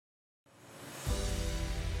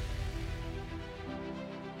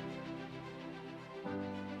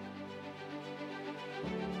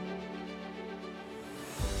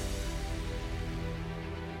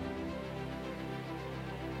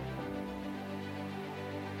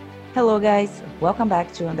Hello, guys. Welcome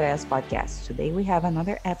back to Andrea's podcast. Today we have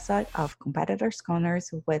another episode of Competitors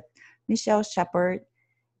Corners with Michelle Shepard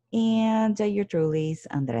and your truly's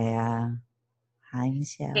Andrea. Hi, Hey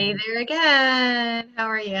Michelle. there again. How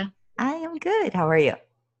are you? I am good. How are you?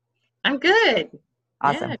 I'm good.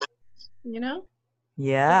 Awesome. Yeah, you know.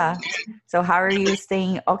 Yeah. So, how are you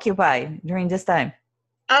staying occupied during this time?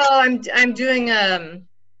 I'm doing kind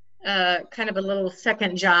of a little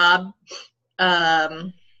second job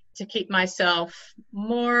um to keep myself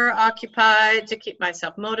more occupied, to keep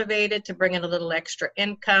myself motivated, to bring in a little extra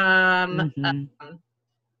income. Mm-hmm.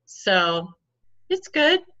 So it's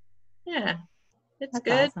good. Yeah, it's That's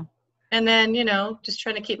good. awesome. And then, just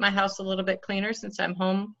trying to keep my house a little bit cleaner since I'm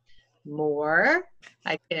home more.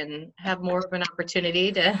 I can have more of an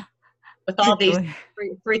opportunity to with all these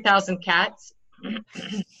 3,000 cats.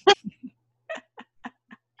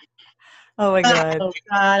 Oh my God. Oh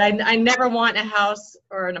God, I never want a house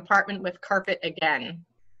or an apartment with carpet again.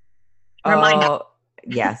 Or my house. Oh,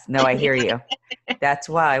 yes. No, I hear you. That's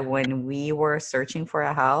why when we were searching for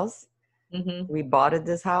a house, Mm-hmm. we bought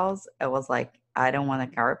this house. I was like, I don't want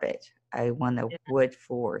a carpet. I want a wood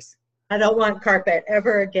floors. I don't want carpet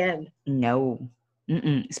ever again. No.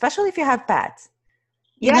 Mm-mm. Especially if you have pets.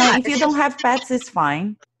 Yeah, If you don't have pets, it's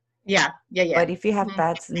fine. yeah. But if you have Mhm.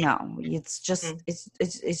 pets, no. It's just Mm.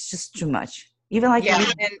 it's just too much. Even like Yeah,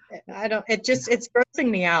 and I don't. It's grossing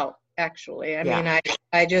me out. Actually, I yeah. mean,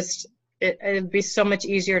 I just it'd be so much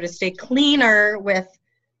easier to stay cleaner with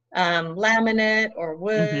laminate or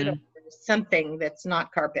wood or Mm-hmm. something that's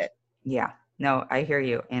not carpet. Yeah. No, I hear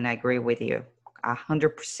you and I agree with you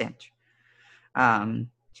 100%. Um,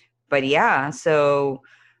 but yeah, so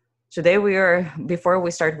today before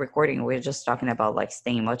we start recording, we are just talking about like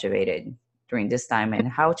staying motivated during this time and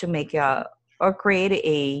how to make or create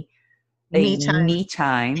a Me time. me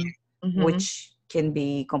time, Mm-hmm. which can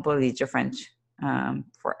be completely different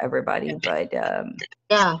for everybody. But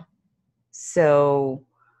Yeah. so,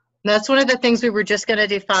 That's one of the things we were just going to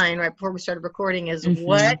define right before we started recording is mm-hmm,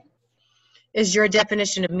 what is your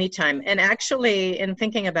definition of me time? And actually, in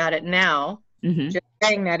thinking about it now, mm-hmm, just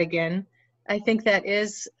saying that again, I think that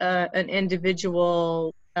is an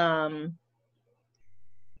individual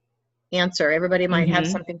answer. Everybody might have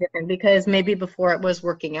mm-hmm, something different because maybe before it was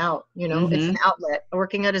working out, it's mm-hmm, an outlet.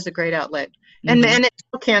 Working out is a great outlet. And mm-hmm, and it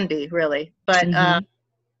still can be really. mm-hmm,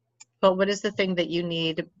 But what is the thing that you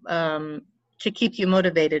need to keep you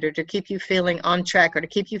motivated or to keep you feeling on track or to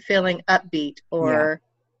keep you feeling upbeat yeah. or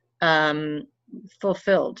um,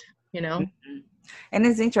 fulfilled, you know? Mm-hmm. And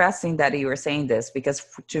it's interesting that you were saying this because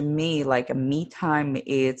to me, like a me time,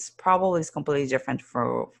 it's probably is completely different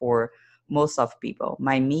for most of people.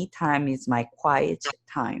 My me time is my quiet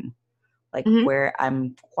time, like Mm-hmm. where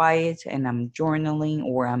I'm quiet and I'm journaling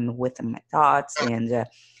or I'm with my thoughts and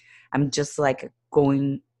I'm just like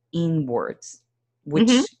going inwards,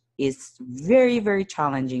 Mm-hmm. which is very, very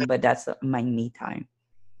challenging, but that's my me time.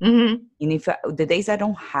 Mm-hmm. And if the days I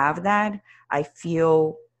don't have that, I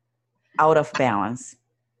feel out of balance.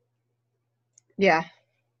 Yeah,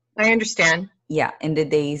 I understand. Yeah, and the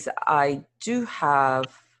days I do have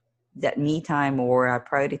that me time or I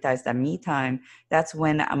prioritize that me time, that's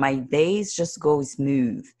when my days just go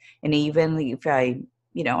smooth. And even if I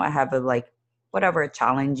have a like whatever a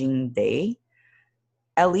challenging day,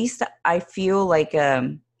 at least I feel like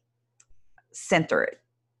centered,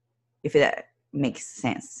 if that makes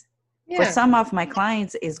sense. For Yeah. some of my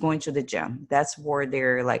clients is going to the gym. That's where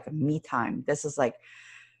they're like me time. This is like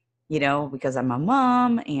because I'm a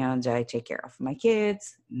mom and I take care of my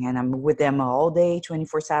kids and I'm with them all day,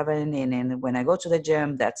 24/7. And then when I go to the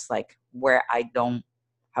gym, that's like where I don't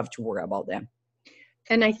have to worry about them.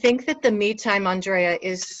 And I think that the me time, Andrea,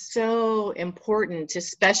 is so important,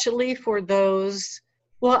 especially for those.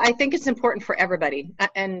 Well, I think it's important for everybody.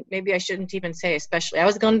 And maybe I shouldn't even say especially. I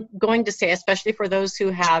was going to say especially for those who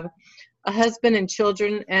have a husband and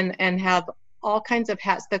children and have all kinds of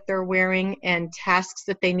hats that they're wearing and tasks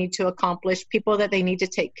that they need to accomplish, people that they need to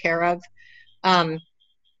take care of. Um,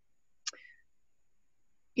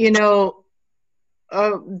 you know,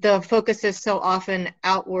 the focus is so often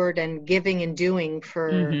outward and giving and doing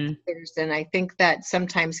for Mm-hmm. others, and I think that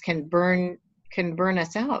sometimes can burn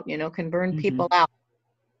us out. Can burn Mm-hmm. people out.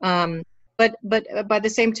 Um, but by the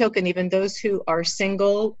same token, even those who are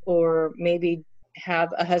single or maybe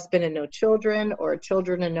have a husband and no children, or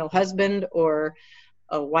children and no husband, or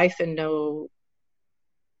a wife and no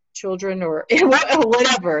children, or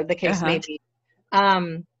whatever the case may Uh-huh. be.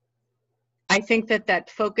 Um, I think that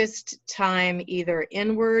focused time, either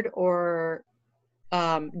inward or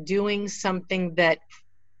doing something that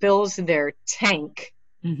fills their tank,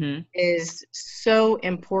 Mm-hmm. is so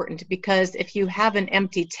important, because if you have an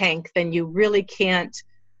empty tank, then you really can't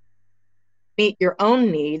meet your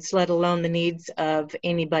own needs, let alone the needs of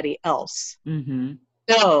anybody else. Mm-hmm.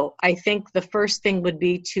 So I think the first thing would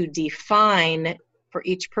be to define for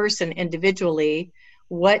each person individually,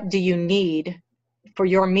 what do you need for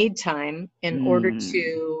your me time in order Mm.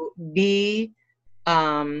 to be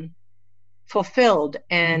um, fulfilled,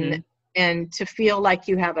 Mm-hmm. and to feel like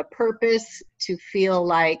you have a purpose, to feel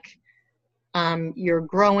like you're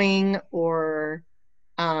growing, or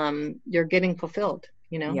you're getting fulfilled.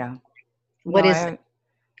 Yeah. No, What is it?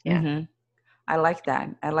 Yeah. mm-hmm. I like that.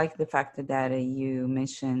 I like the fact that you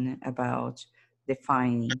mentioned about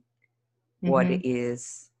defining what Mm-hmm.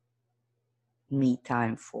 is me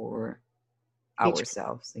time for Each.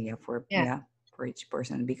 ourselves. Yeah, Yeah. for each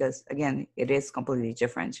person, because again, it is completely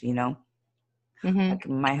different. Mm-hmm. Like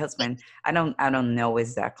my husband, I don't know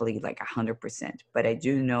exactly like 100%, but I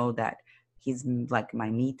do know that he's like my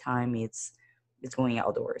me time. It's going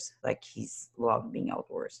outdoors. Like he's love being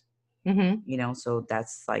outdoors. Mm-hmm. So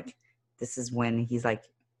that's like, this is when he's like,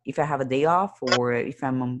 if I have a day off or if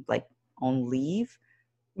I'm like on leave,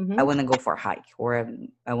 I Mm-hmm. want to go for a hike or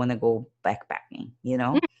I want to go backpacking.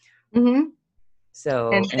 Mm-hmm.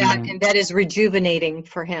 So, And that is rejuvenating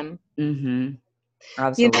for him. mm-hmm, You know,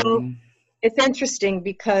 absolutely. it's interesting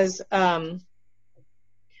because I'm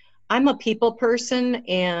a people person,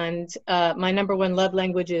 and my number one love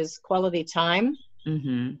language is quality time.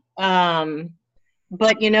 Mm-hmm. Um,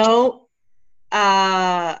 but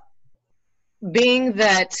uh, being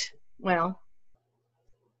that, well,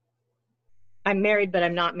 I'm married, but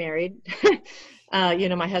I'm not married.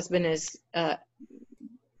 My husband is.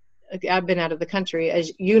 I've been out of the country,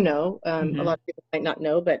 as you know. A Mm-hmm. lot of people might not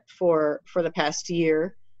know, but for the past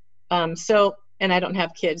year. And I don't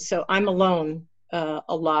have kids, so I'm alone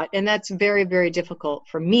a lot, and that's very, very difficult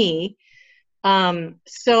for me.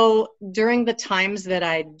 So during the times that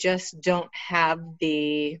I just don't have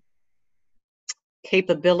the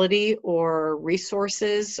capability or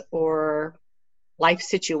resources or life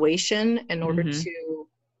situation in order Mm-hmm. to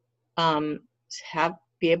um, have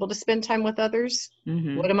be able to spend time with others,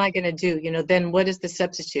 Mm-hmm. what am I going to do? Then what is the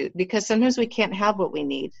substitute? Because sometimes we can't have what we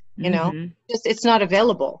need. Mm-hmm. It's not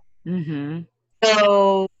available. Mm-hmm.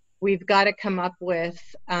 So we've got to come up with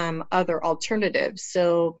other alternatives.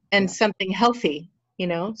 So, and Yeah. something healthy.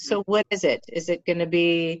 Mm-hmm. So what is it? Is it going to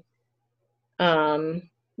be? Um,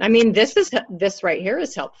 I mean, this right here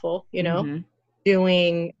is helpful. Mm-hmm.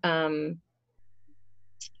 Doing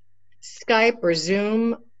Skype or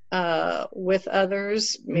Zoom with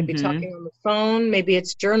others, maybe Mm-hmm. talking on the phone. Maybe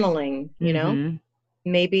it's journaling. Mm-hmm.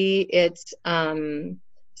 Maybe it's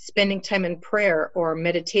spending time in prayer or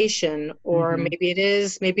meditation, or Mm-hmm.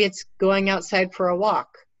 maybe it's going outside for a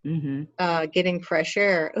walk, Mm-hmm. getting fresh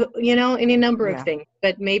air, any number of Yeah. things.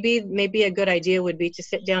 But maybe a good idea would be to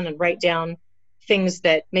sit down and write down things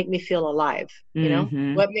that make me feel alive.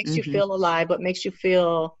 Mm-hmm. What makes you Mm-hmm. feel alive, what makes you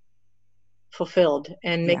feel fulfilled,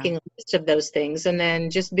 and Yeah. making a list of those things, and then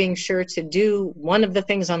just being sure to do one of the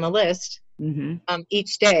things on the list Mm-hmm.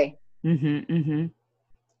 each day. Mm-hmm. Mm-hmm.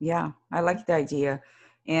 Yeah, I like the idea.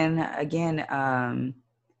 And again,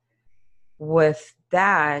 with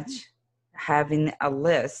that, having a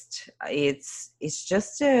list, it's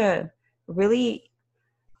just a really,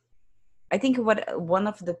 I think what one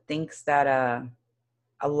of the things that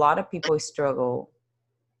a lot of people struggle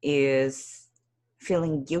is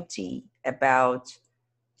feeling guilty about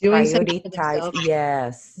Doing something for prioritize. themselves.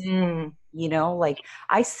 Yes. Mm, Like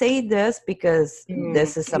I say this because mm. this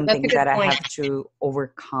is That's a something good that I point. have to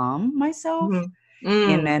overcome myself. Mm,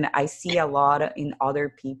 And mm. then I see a lot in other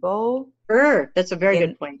people. Sure, that's a very And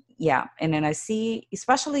good point. yeah, and then I see,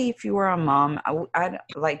 especially if you are a mom,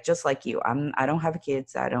 like just like you, I don't have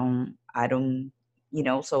kids. So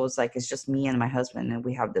it's like it's just me and my husband, and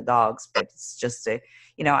we have the dogs. But it's just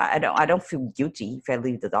I don't feel guilty if I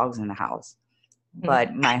leave the dogs in the house, Mm,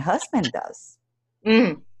 but my husband does,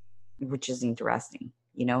 mm, which is interesting.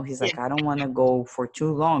 He's yeah. like, I don't want to go for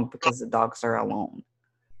too long because the dogs are alone.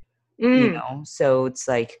 Mm, So it's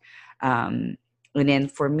like, um and then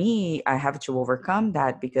for me, I have to overcome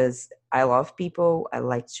that because I love people. I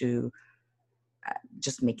like to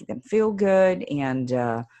just make them feel good, and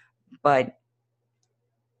but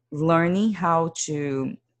learning how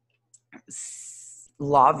to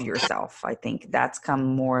love yourself, I think that's come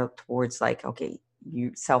more towards like, okay,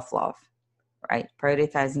 you self-love, right?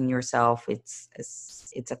 Prioritizing yourself, it's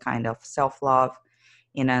a kind of self-love.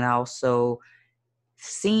 And then also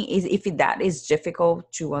seeing is if that is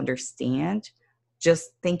difficult to understand,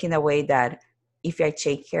 just think in a way that if I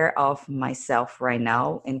take care of myself right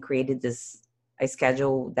now and created this a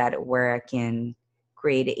schedule that where I can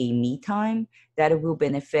create a me time that will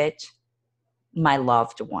benefit my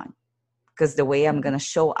loved one. Because the way I'm going to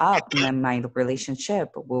show up in my relationship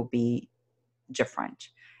will be different.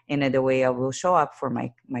 And the way I will show up for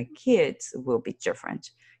my kids will be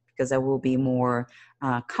different, because I will be more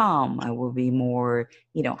calm. I will be more,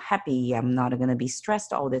 happy. I'm not going to be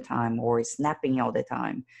stressed all the time or snapping all the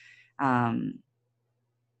time.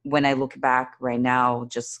 When I look back right now,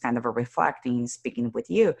 just kind of reflecting, speaking with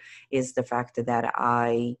you, is the fact that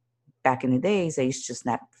back in the days, I used to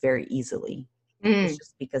snap very easily. It's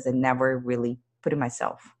just because I never really put in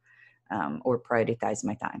myself or prioritize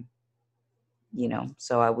my time,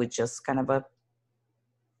 so I would just kind of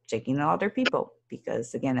taking on other people,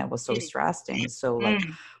 because again, I was so stressed and so like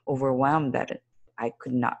overwhelmed that I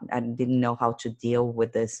didn't know how to deal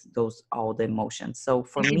with all the emotions. So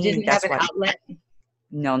for you me, didn't that's have an what outlet.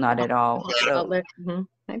 No, not at all. So, outlet.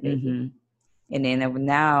 and then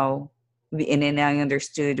now, and then I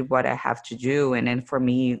understood what I have to do. And then for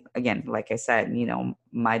me, again, like I said,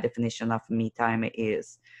 my definition of me time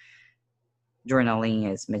is journaling,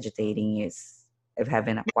 is meditating, is of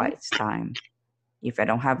having a quiet time. If I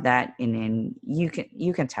don't have that, and then you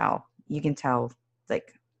can tell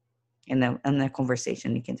like in the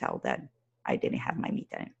conversation, you can tell that I didn't have my me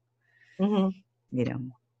time. Yeah.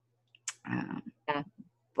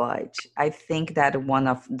 But I think that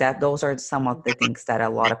those are some of the things that a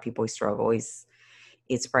lot of people struggle is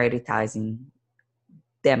prioritizing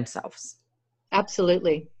themselves.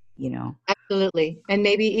 Absolutely. Absolutely. And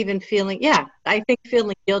maybe even feeling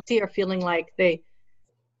guilty or feeling like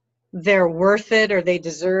they're worth it or they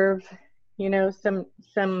deserve, some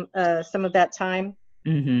of that time.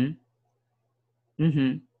 And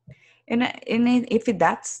if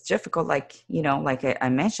that's difficult, like I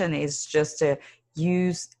mentioned, is just to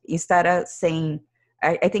use, instead of saying,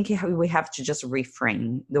 I think we have to just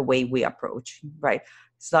reframe the way we approach, right?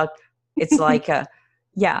 So it's like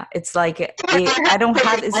it's like I don't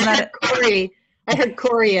have. It's not Corey. I heard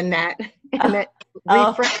Corey in that.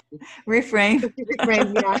 Reframe.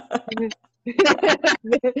 Yeah.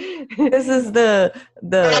 This is the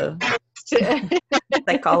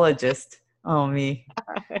psychologist. Oh me.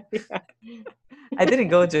 Yeah. I didn't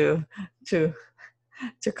go to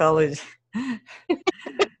college,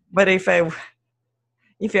 but if I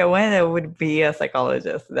went, I would be a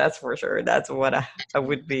psychologist. That's for sure. That's what I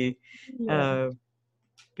would be.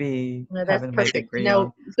 Having my degree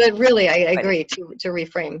on. But really, I agree to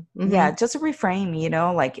reframe. Yeah, just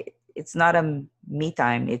reframe. Like it's not a me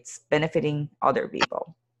time. It's benefiting other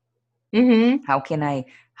people. How can I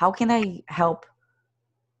help?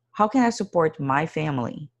 How can I support my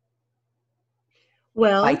family?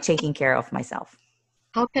 Well, by taking care of myself.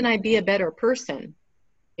 How can I be a better person?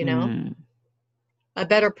 A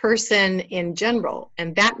better person in general,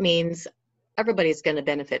 and that means everybody's going to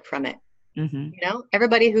benefit from it.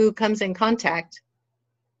 Everybody who comes in contact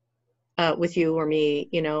with you or me,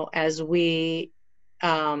 as we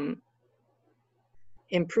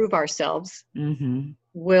improve ourselves,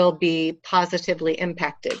 will be positively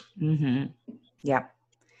impacted. Yeah.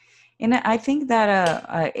 And I think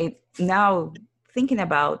that now thinking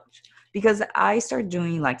about, because I started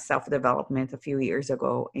doing like self-development a few years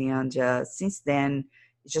ago, and since then,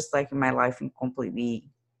 it's just like my life completely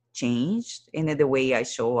changed, and in the way I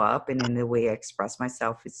show up and in the way I express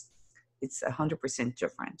myself, it's 100%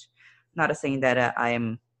 different. Not saying that I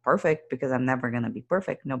am perfect, because I'm never going to be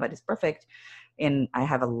perfect. Nobody's perfect. And I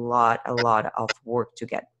have a lot of work to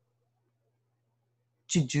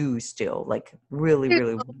do still, like really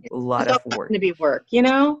a lot of work. To be work,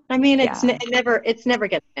 I mean, it's never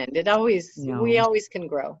gonna end. It always, we always can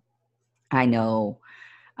grow. I know.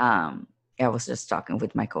 I was just talking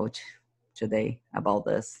with my coach today about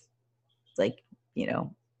this. It's like,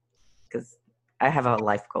 because I have a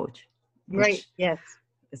life coach, right? Yes.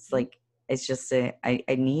 It's like, it's just I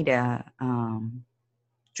need to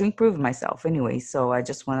improve myself anyway, so I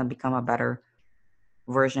just want to become a better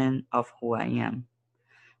version of who I am.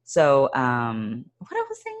 So, what I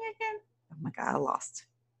was saying again? Oh my God, I lost.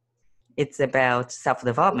 It's about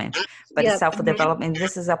self-development, but self-development,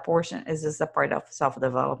 this is a part of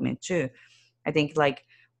self-development too. I think like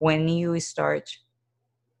when you start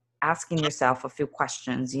asking yourself a few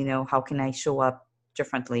questions, how can I show up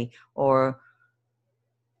differently? Or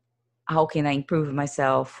how can I improve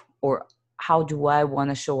myself? Or how do I want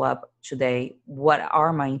to show up today? What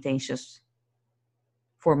are my intentions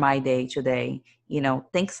for my day today?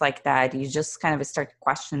 Things like that. You just kind of start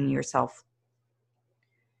questioning yourself.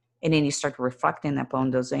 And then you start reflecting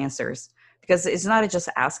upon those answers. Because it's not just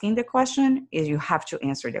asking the question, is you have to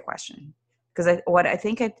answer the question. Because what I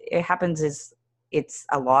think it happens is it's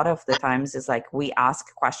a lot of the times it's like we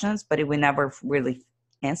ask questions, but we never really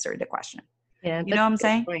answer the question. Yeah, You know that's what I'm a good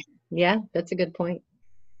saying? point. Yeah, that's a good point.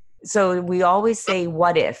 So we always say,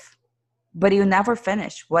 what if? But you never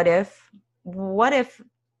finish. What if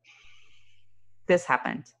this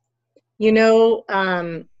happened? You know,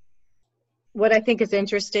 what I think is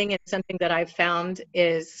interesting and something that I've found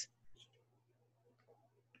is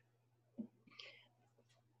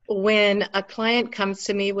when a client comes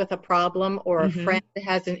to me with a problem, or a Mm-hmm. friend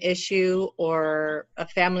has an issue, or a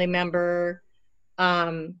family member,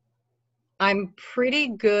 um, I'm pretty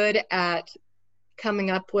good at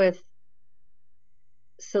coming up with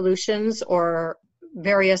solutions or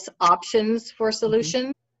various options for Mm-hmm.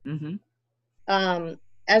 solutions. Mm-hmm. Um,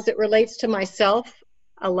 as it relates to myself,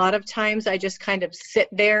 a lot of times I just kind of sit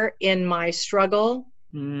there in my struggle.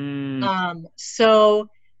 Mm. So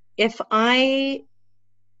if I,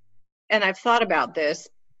 and I've thought about this,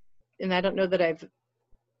 and I don't know that I've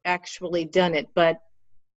actually done it, but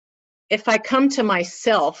if I come to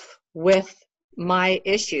myself with my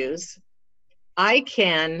issues, I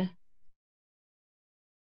can,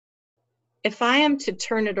 if I am to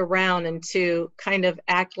turn it around and to kind of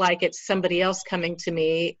act like it's somebody else coming to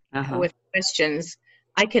me Uh-huh. with questions,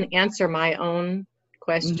 I can answer my own Mm-hmm.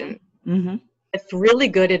 question. Mm-hmm. It's really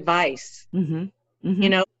good advice, Mm-hmm. Mm-hmm. you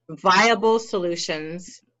know, viable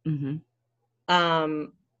solutions. Mm-hmm.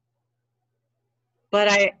 Um, but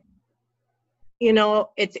I, you know,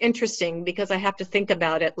 it's interesting because I have to think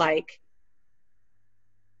about it like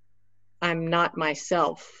I'm not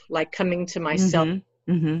myself, like coming to myself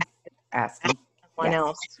Mm-hmm. Mm-hmm. as Asking. someone Yes.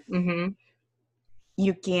 else. Mm-hmm.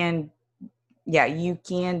 You can, yeah, you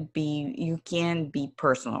can be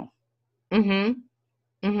personal. Mm-hmm.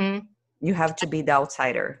 Mm-hmm. You have to be the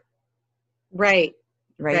outsider, Right.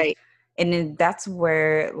 right? Right. And then that's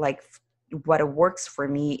where like what works for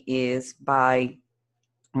me is by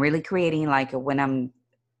really creating like when I'm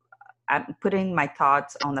putting my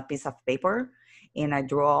thoughts on a piece of paper and I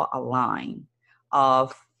draw a line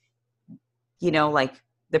of, like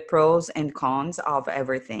the pros and cons of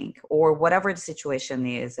everything or whatever the situation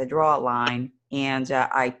is. I draw a line and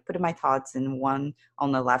I put my thoughts in one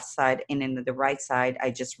on the left side, and in the right side,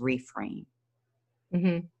 I just reframe.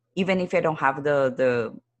 Mm-hmm. Even if I don't have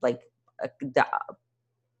the like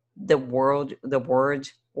the word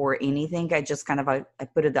or anything, I just kind of I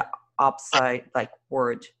put it the upside like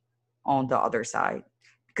word on the other side,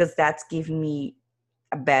 because that's giving me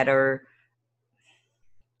a better,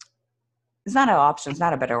 it's not an option, it's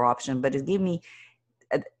not a better option, but it gave me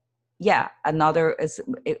a, yeah, another is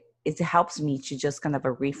it helps me to just kind of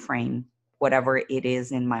a reframe whatever it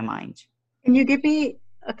is in my mind Can you give me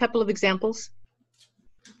a couple of examples?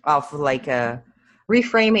 of like a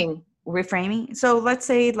Reframing. reframing. So let's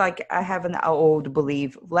say like I have an old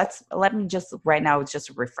belief. Let me just right now, it's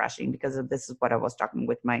just refreshing because this is what I was talking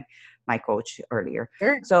with my coach earlier.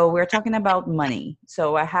 Sure. So we're talking about money.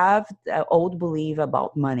 So I have an old belief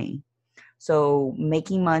about money. So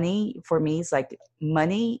making money for me is like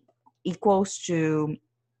money equals to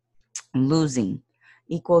losing,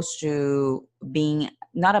 equals to being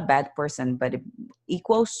not a bad person, but it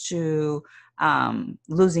equals to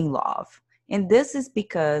losing love. And this is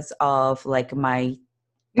because of like my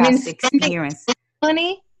You mean past spending experience.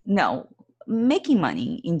 money? No, making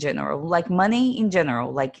money in general, like money in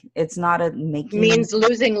general, like it's not a making. Means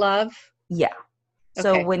losing love? Yeah.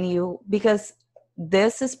 So Okay. when you, because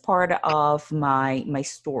this is part of my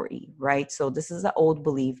story, right? So this is an old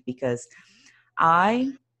belief because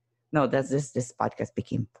I no, that's this podcast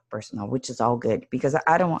became personal, which is all good because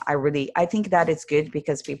I don't, I think that it's good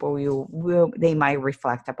because people will they might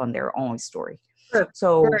reflect upon their own story. Sure.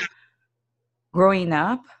 So Sure. growing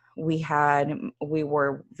up, we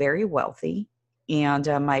were very wealthy, and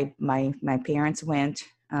my parents went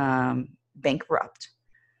bankrupt,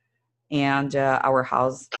 and our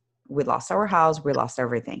house, we lost our house, we lost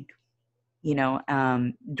everything.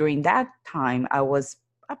 During that time,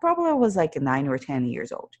 I probably was like 9 or 10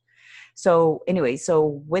 years old. So anyway,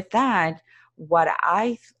 so with that,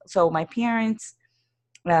 so my parents,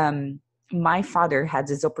 um, my father had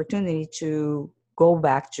this opportunity to go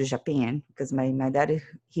back to Japan because my dad,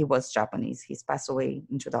 he was Japanese. He's passed away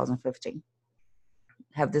in 2015.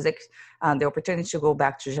 Have the opportunity to go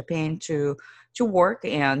back to Japan to work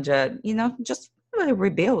and just really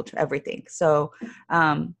rebuild everything. So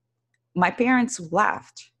my parents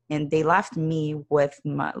left, and they left me with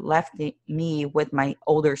my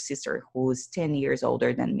older sister, who's 10 years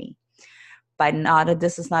older than me. But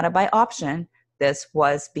this is not a by option. This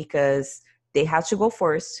was because they had to go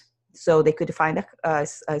first so they could find a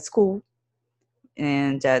school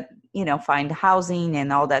and find housing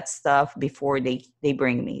and all that stuff before they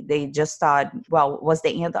bring me. They just thought, well, it was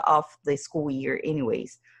the end of the school year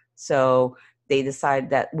anyways, so they decided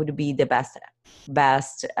that would be the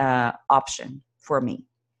best option for me.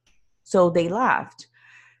 So they left.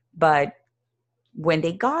 But when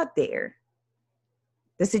they got there,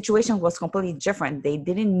 the situation was completely different. They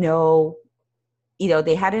didn't know,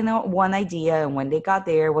 they had one idea, and when they got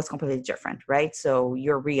there, it was completely different, right? So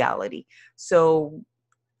your reality. So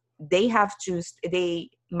they have to,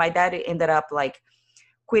 my dad ended up like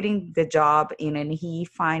quitting the job, and then he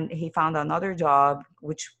found another job,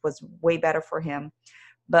 which was way better for him.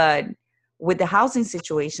 But with the housing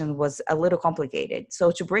situation was a little complicated.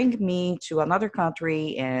 So to bring me to another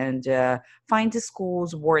country and find the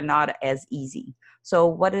schools were not as easy. So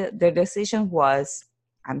what the decision was,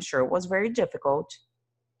 I'm sure it was very difficult.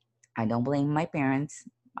 I don't blame my parents.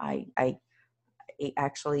 I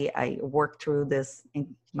actually, I worked through this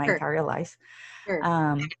in my Sure. entire life.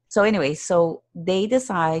 Sure. So anyway, so they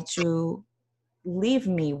decide to leave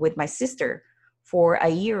me with my sister for a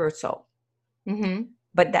year or so. Mm-hmm.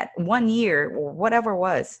 But that 1 year or whatever it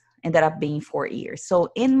was ended up being 4 years.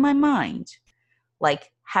 So in my mind,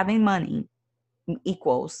 like having money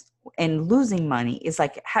equals and losing money is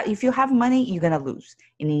like, if you have money, you're going to lose.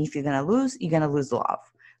 And if you're going to lose, you're going to lose love.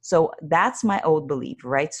 So that's my old belief,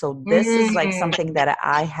 right? So this is like something that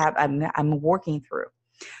I'm working through.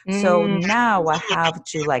 So now I have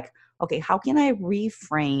to like, okay, how can I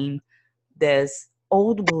reframe this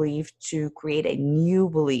old belief to create a new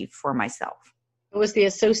belief for myself? It was the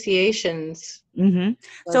associations. Mm-hmm.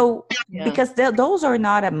 So because those are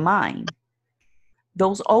not of mine.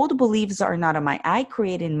 Those old beliefs are not of mine. I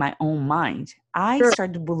created in my own mind. I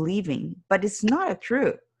started believing, but it's not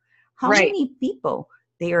true. How many people,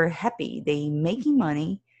 they are happy, they making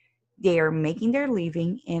money, they are making their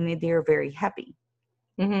living, and they're very happy.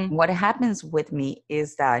 Mm-hmm. What happens with me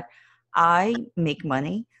is that I make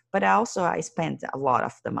money, but also I spend a lot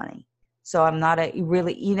of the money. So I'm not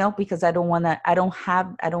really, because I don't want to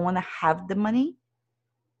have the money.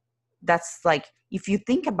 That's like, if you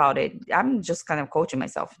think about it, I'm just kind of coaching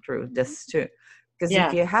myself through this too. Because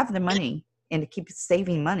if you have the money and keep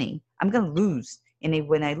saving money, I'm going to lose. And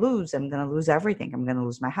when I lose, I'm going to lose everything. I'm going to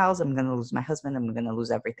lose my house. I'm going to lose my husband. I'm going to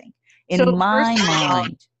lose everything in my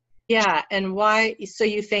mind. Yeah. And why? So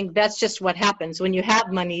you think that's just what happens when you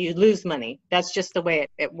have money, you lose money. That's just the way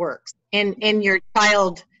it works in your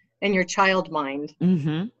child mind.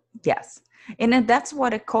 Mm-hmm. Yes. And then that's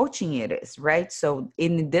what a coaching it is, right? So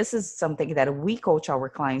this is something that we coach our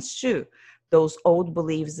clients too. Those old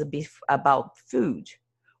beliefs about food,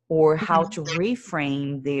 or how to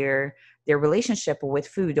reframe their relationship with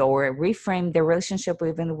food, or reframe their relationship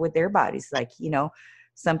even with their bodies. Like,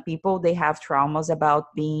 some people, they have traumas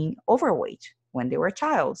about being overweight when they were a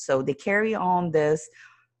child. So they carry on this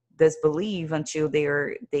belief until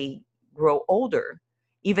they grow older,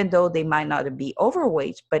 even though they might not be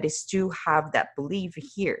overweight, but they still have that belief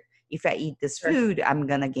here. If I eat this food, I'm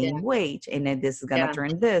going to gain weight, and then this is going to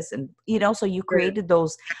turn this. And, so you created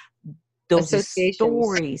those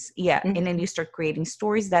stories. Yeah. Mm-hmm. And then you start creating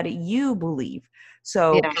stories that you believe.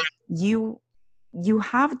 So you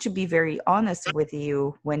have to be very honest with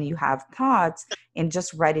you when you have thoughts, and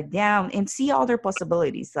just write it down and see other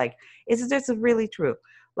possibilities. Like, is this really true?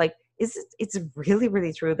 Like, it's really,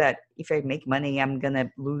 really true that if I make money, I'm going to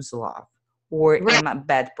lose love, or am I a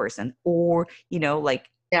bad person, or,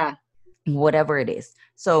 whatever it is.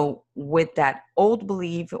 So with that old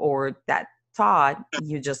belief or that thought,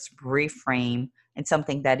 you just reframe and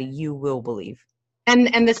something that you will believe. And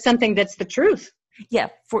there's something that's the truth. Yeah.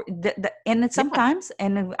 And sometimes,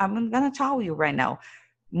 and I'm going to tell you right now,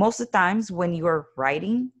 most of the times when you are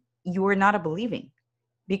writing, you are not believing,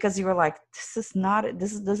 because you were like, this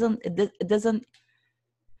doesn't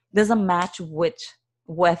match with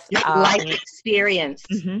life experience.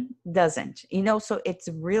 Mm-hmm, doesn't, so it's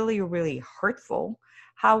really, really hurtful.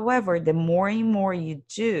 However, the more and more you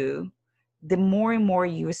do, the more and more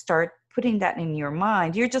you start putting that in your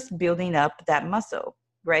mind, you're just building up that muscle,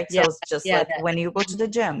 right? So it's just like when you go to the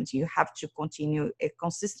gym, you have to continue a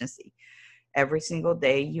consistency. Every single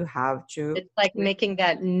day you have to. It's like making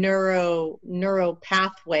that neuro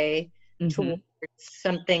pathway towards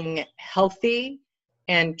something healthy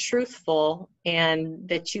and truthful, and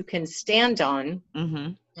that you can stand on.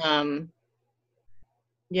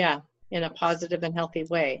 In a positive and healthy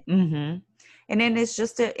way. And then it's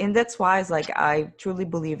just and that's why it's like, I truly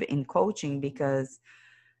believe in coaching, because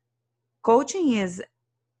coaching is,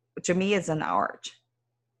 to me, is an art.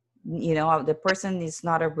 The person is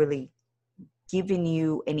not really giving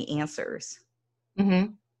you any answers.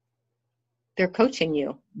 They're coaching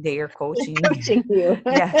you. They are coaching They're me. coaching you.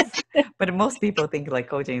 Yes. But most people think like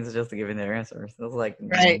coaching is just giving their answers. It's like,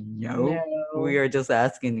 Right. no, we are just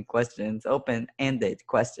asking questions, open-ended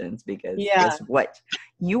questions, because Yeah. guess what?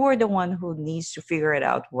 You are the one who needs to figure it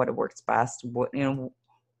out what works best.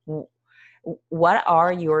 What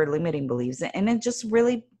are your limiting beliefs? And then just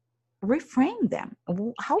really reframe them.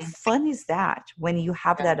 How fun is that when you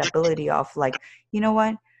have that ability of like, you know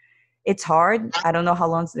what? It's hard. I don't know how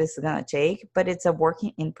long this is gonna take, but it's a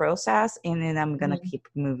working in process, and then I'm gonna keep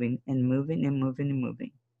moving and moving and moving and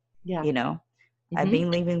moving. Yeah. You know, I've been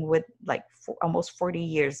living with like almost 40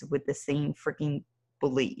 years with the same freaking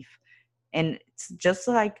belief, and it's just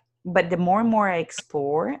like. But the more and more I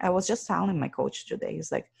explore, I was just telling my coach today,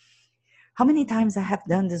 it's like, how many times I have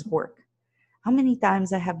done this work? How many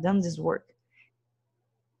times I have done this work?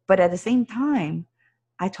 But at the same time,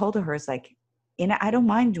 I told her, it's like, and I don't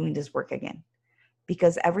mind doing this work again,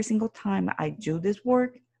 because every single time I do this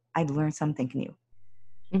work, I learn something new.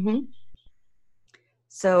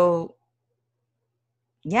 So,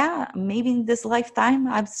 yeah, maybe in this lifetime,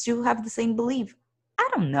 I still have the same belief. I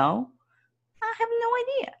don't know. I have no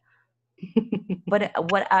idea. But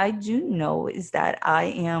what I do know is that I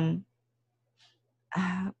am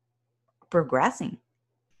progressing.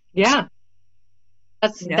 Yeah.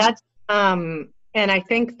 And I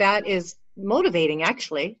think that is motivating,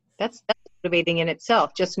 actually. That's motivating in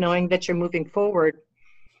itself, just knowing that you're moving forward.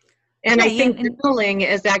 And I think journaling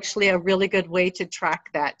is actually a really good way to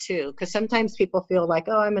track that too, because sometimes people feel like,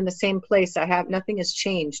 oh, I'm in the same place. Nothing has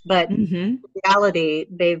changed. But in reality,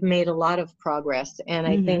 they've made a lot of progress. And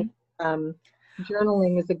I think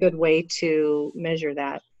journaling is a good way to measure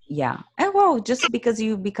that. Yeah. And well, just because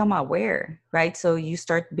you become aware, right? So you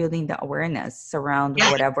start building the awareness around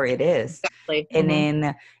whatever it is. Exactly.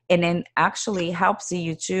 And then actually helps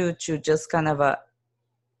you too to just kind of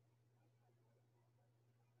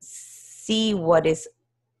see what is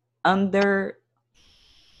underneath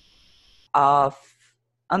of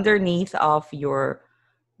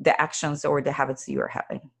the actions or the habits you are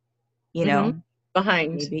having. You know?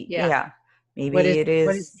 Behind. Maybe what it is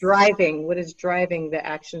what is driving the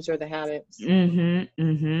actions or the habits. And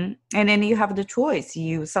then you have the choice.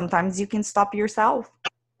 Sometimes you can stop yourself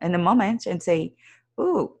in the moment and say,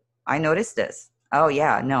 ooh, I noticed this. Oh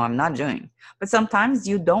yeah, no, I'm not doing. But sometimes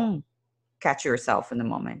you don't catch yourself in the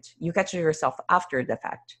moment. You catch yourself after the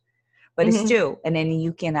fact. But it's still, and then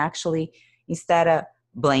you can actually, instead of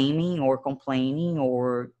blaming or complaining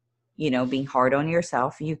or being hard on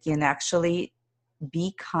yourself, you can actually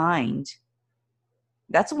be kind.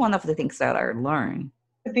 That's one of the things that I learned.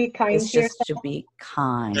 To be kind it's to just yourself. To be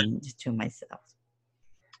kind to myself.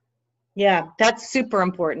 Yeah, that's super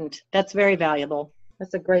important. That's very valuable.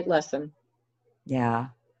 That's a great lesson. Yeah.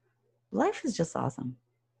 Life is just awesome.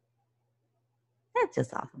 It's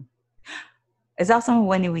just awesome. It's awesome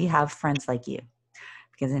when we have friends like you,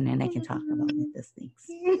 because then I can talk about these things.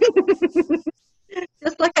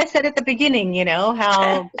 Just like I said at the beginning,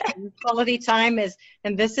 how quality time is,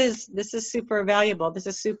 and this is super valuable. This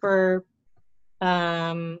is super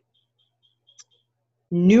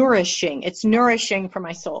nourishing. It's nourishing for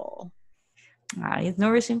my soul. It's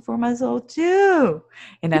nourishing for my soul too.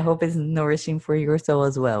 And I hope it's nourishing for your soul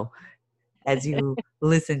as well, as you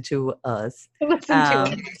listen to us. Listen to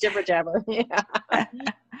us, jibber jabber. Yeah.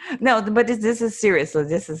 No, but this is serious. So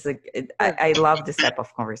this is I love this type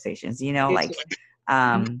of conversations,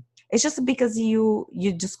 it's just because you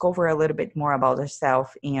discover a little bit more about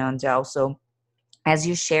yourself, and also as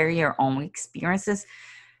you share your own experiences,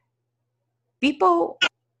 people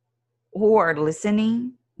who are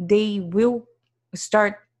listening, they will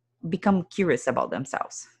become curious about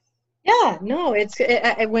themselves. Yeah, no, it's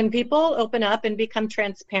when people open up and become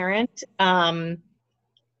transparent, I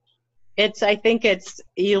think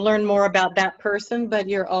you learn more about that person, but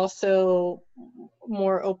you're also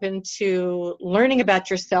more open to learning about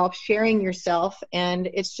yourself, sharing yourself, and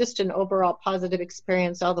it's just an overall positive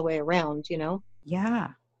experience all the way around, Yeah,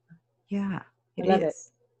 it is. It.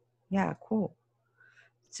 Yeah, cool.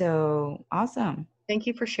 So awesome. Thank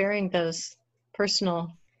you for sharing those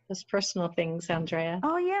personal things, Andrea.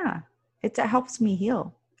 Oh yeah, it helps me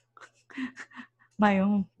heal my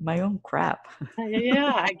own crap.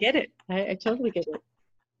 Yeah, I get it. I totally get it.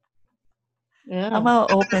 Yeah. I'm an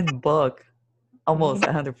open book, almost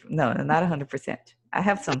 100. No, not 100%. I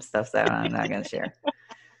have some stuff that I'm not gonna share.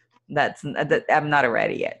 I'm not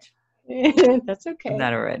ready yet. That's okay. I'm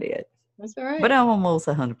not ready yet. That's all right. But I'm almost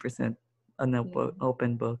 100% an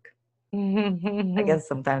open book. I guess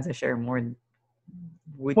sometimes I share more than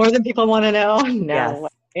people want to know. No.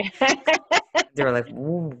 Yes. They're like,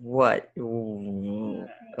 what? Ooh.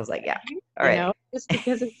 I was like, yeah, all You right. know, just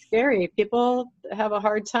because it's scary. People have a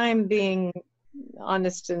hard time being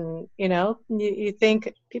honest, and you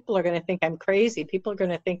think people are going to think I'm crazy. People are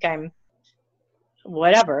going to think I'm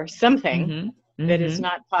whatever, something Mm-hmm. that is Mm-hmm.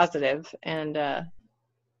 not positive, and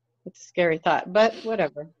it's a scary thought, but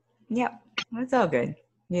whatever. Yep, it's all good.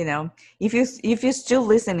 You know, if you're still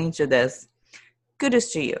listening to this,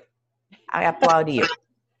 kudos to you. I applaud you.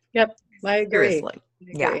 Yep, I agree. Seriously.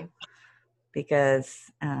 I Yeah, agree.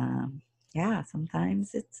 because yeah,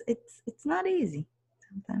 sometimes it's not easy.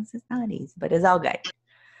 Sometimes it's not easy, but it's all good.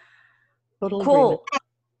 Total agreement. Cool.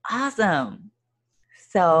 Awesome.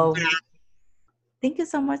 So thank you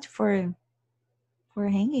so much for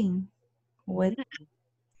hanging with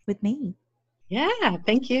with me. Yeah,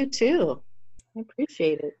 thank you too. I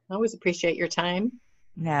appreciate it. I always appreciate your time.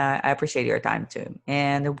 Yeah, I appreciate your time too.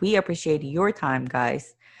 And we appreciate your time,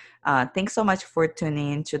 guys. Thanks so much for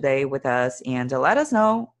tuning in today with us, and let us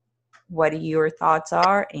know what your thoughts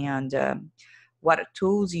are, and what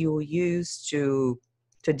tools you will use to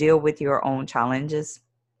deal with your own challenges.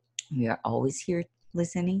 We are always here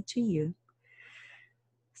listening to you.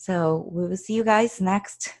 So we will see you guys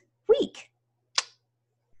next week.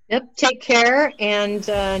 Yep, take care and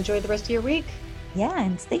enjoy the rest of your week. Yeah,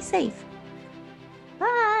 and stay safe.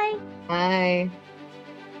 Bye. Bye.